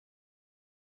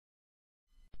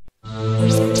Raju,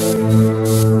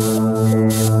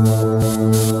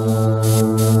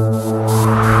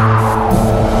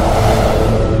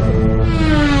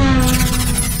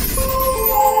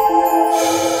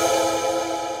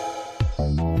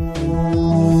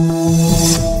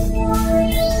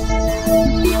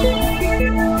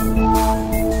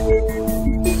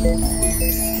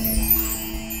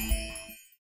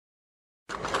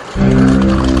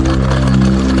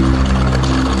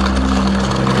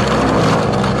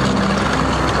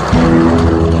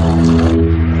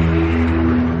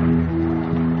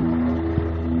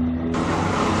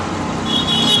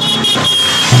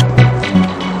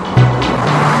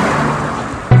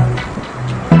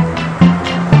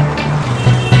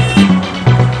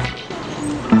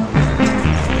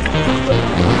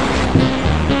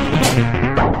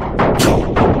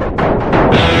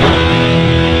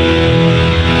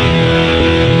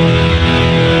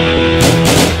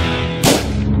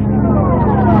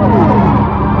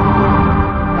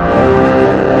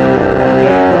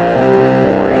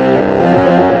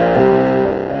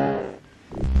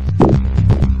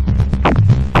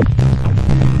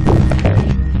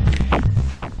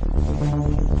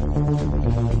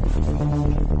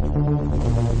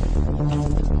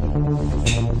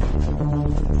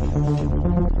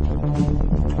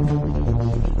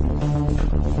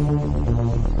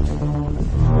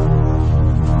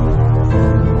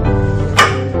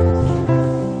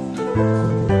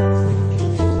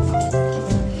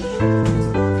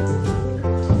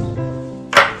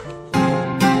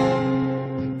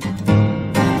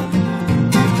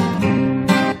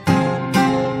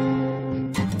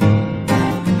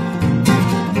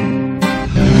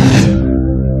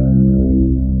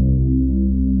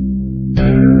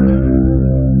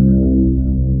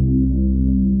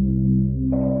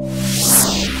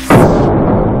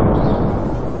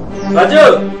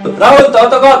 Rahul, tau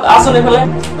kau aso ni pula.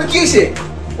 Kau sih?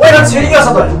 Wah, nak sendiri kau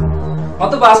sabar.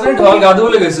 Aku 5 minit hall gadu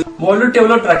boleh guys. Mobile tu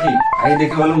table traki. Aye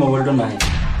dekhe bolu mobile tu nahi.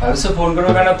 Aise phone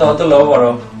karo karena tau to love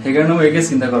karo. Hekarno eke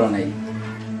cinta karo nahi.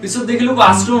 Pisut dekhilu ko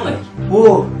aslo nahi.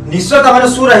 Oh, নিশ্চয় তামানে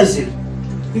সুর আহিছিল।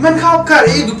 ইমান খাওকাৰ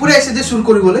এই দুপুৰে এসে যে সুৰ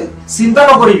কৰিবলে চিন্তা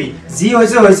নকৰিবি। জি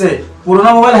হৈছে হৈছে।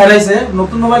 পুৰণা মোবাইল হেৰাইছে,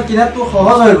 নতুন মোবাইল কিনাটো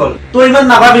সহজ হৈ গল। তই ইমান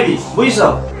নাভাবিবি, বুজিছ?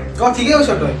 ক ঠিকই কৈছ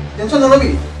তই। Tension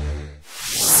নলবি।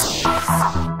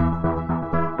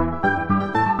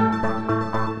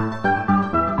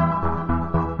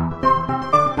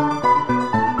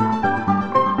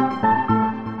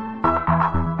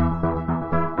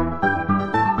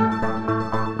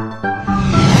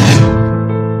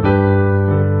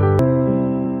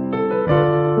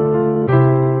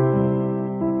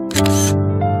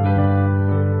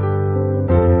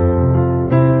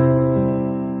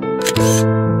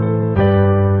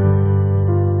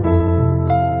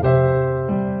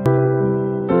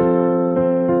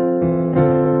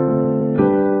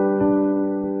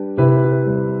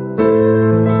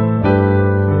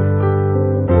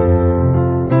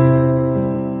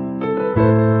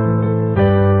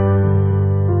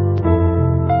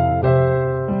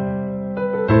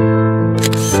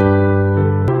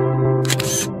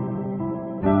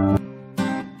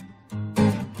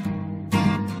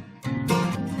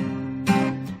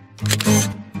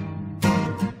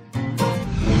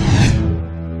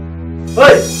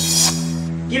 Oi,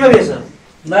 gimana biasa?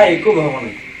 Nah, ikut bawa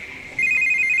ni.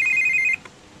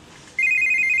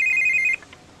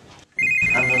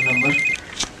 Unknown number.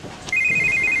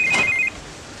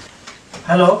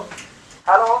 Hello.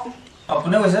 Hello.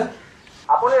 Apune কৈছে?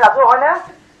 Apuni Raju হয় না?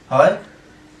 হয়।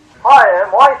 হয়,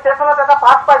 মই ষ্টেচনত এটা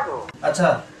পাছ পাইছো। আচ্ছা।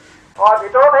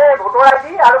 ভিতৰত এই ভোটাৰ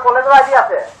আইডি আৰু কলেজৰ আইডি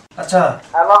আছে। আচ্ছা।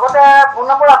 লগতে ফোন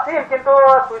নম্বৰ আছিল কিন্তু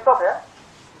সুইচ অফ হে।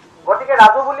 গতিকে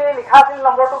ৰাজু বুলি লিখা আছিল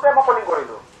নম্বৰটোতে মই কলিং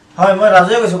কৰিলো। হয়, মই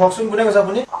ৰাজুৱে কৈছো। কওকচোন কোনে কৈছে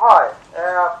আপুনি? হয়,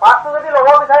 পাছটো যদি ল'ব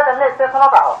বিচাৰে তেন্তে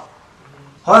ষ্টেচনত আহক।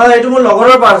 হয় হয়, এইটো মোৰ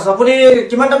লগৰৰ পাছ। আপুনি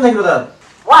কিমান টাইম থাকিব তাত?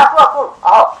 মই আছো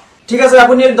আহক। ঠিক আছে,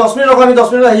 আপুনি 10 মিনিট ৰখক, আমি 10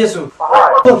 মিনিট আহি আছো।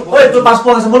 ঐ তোৰ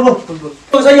পাছপোৰ্ট আছে, বল বল।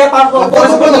 কৈছে ইয়াৰ পাছপোৰ্ট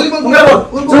আছে, বল জলদি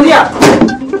জলদি আ।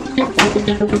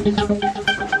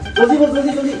 জলদি বল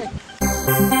জলদি।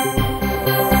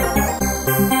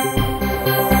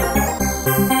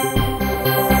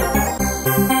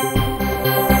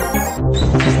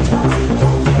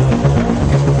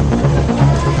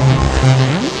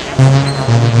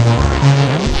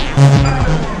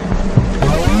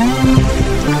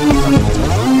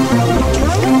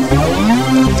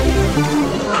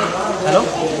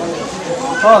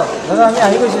 দাদা আমি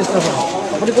আহি গৈছোঁ ষ্টেচন।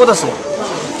 আপুনি ক'ত আছে?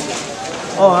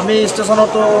 আমি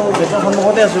ষ্টেচনতো গেটৰ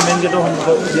সন্মুখতে আছোঁ, মেইন গেটৰ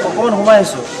সন্মুখত। অকণমান সোমাই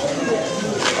আছোঁ।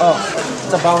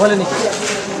 আচ্ছা, বাওঁফালে নেকি?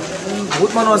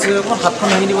 বহুত মানুহ আছে, অকণমান হাতখন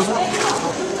ভাঙি দিবচোন।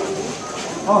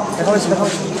 দেখা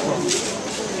পাইছোঁ।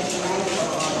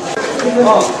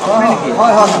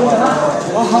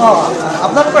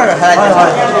 আপোনালোকৰ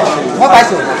মই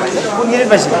পাইছোঁ কোনখিনিত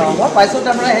পাইছোঁ মই পাইছোঁ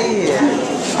তাৰমানে সেই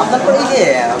আপোনালোকৰ এই যে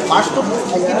পাৰ্চটো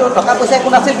কিন্তু টকা পইচা একো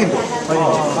নাছিল কিন্তু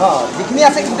যিখিনি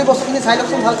আছে গোটেই বস্তুখিনি চাই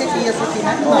লওকচোন ভালকৈ কি আছে কি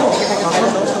নাই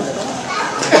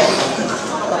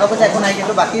টকা পইচা একো নাই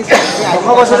কিন্তু বাকী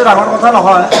টকা পইচাটো ডাঙৰ কথা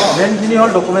নহয় মেইনখিনি হ'ল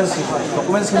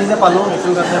ডকুমেণ্টছখিনি যে পালোঁ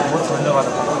সেইটোৰ কাৰণে বহুত ধন্যবাদ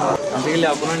আজিকালি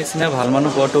আপোনাৰ নিচিনা ভাল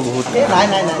মানুহ পোৱাটো বহুত নাই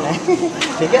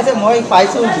ঠিকে আছে মই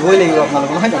পাইছোঁ দিবই লাগিব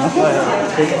আপোনালোকক নহয় জানো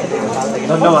ঠিক আছে ভাল লাগিল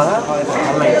ধন্যবাদ হয়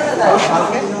ভাল লাগিল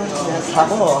ভালকৈ চাব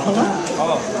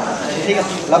ঠিক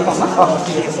আছে লগ পাম ন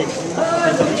ঠিক আছে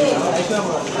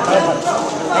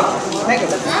থেংক ইউ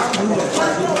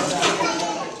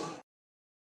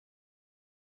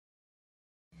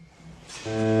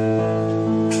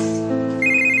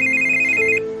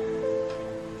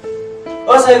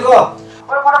চাহিল ক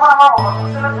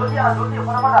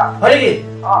হয় নেকি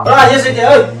আহি আছে এতিয়া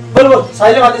বল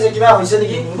চাহিলে মাতিছে কিবা হৈছে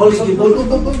নেকি বল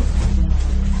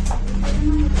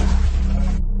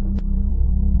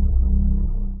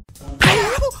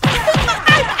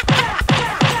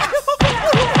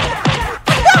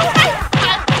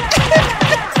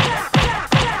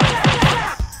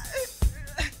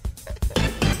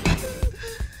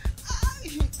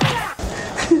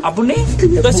আপুনি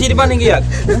তই চিনি পা নেকি ইয়াক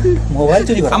মোবাইল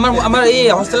চুৰি কৰা আমাৰ এই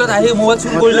হোষ্টেলত আহি মোবাইল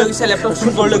চুৰ কৰি লৈ গৈছে লেপটপ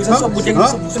চুৰ কৰি লৈ গৈছে চব গোটেই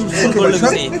চুৰ কৰি লৈ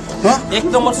গৈছে এক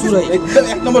নম্বৰ চুৰ হয়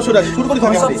এক নম্বৰ চুৰ চুৰ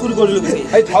কৰি চব চুৰ কৰি লৈ গৈছে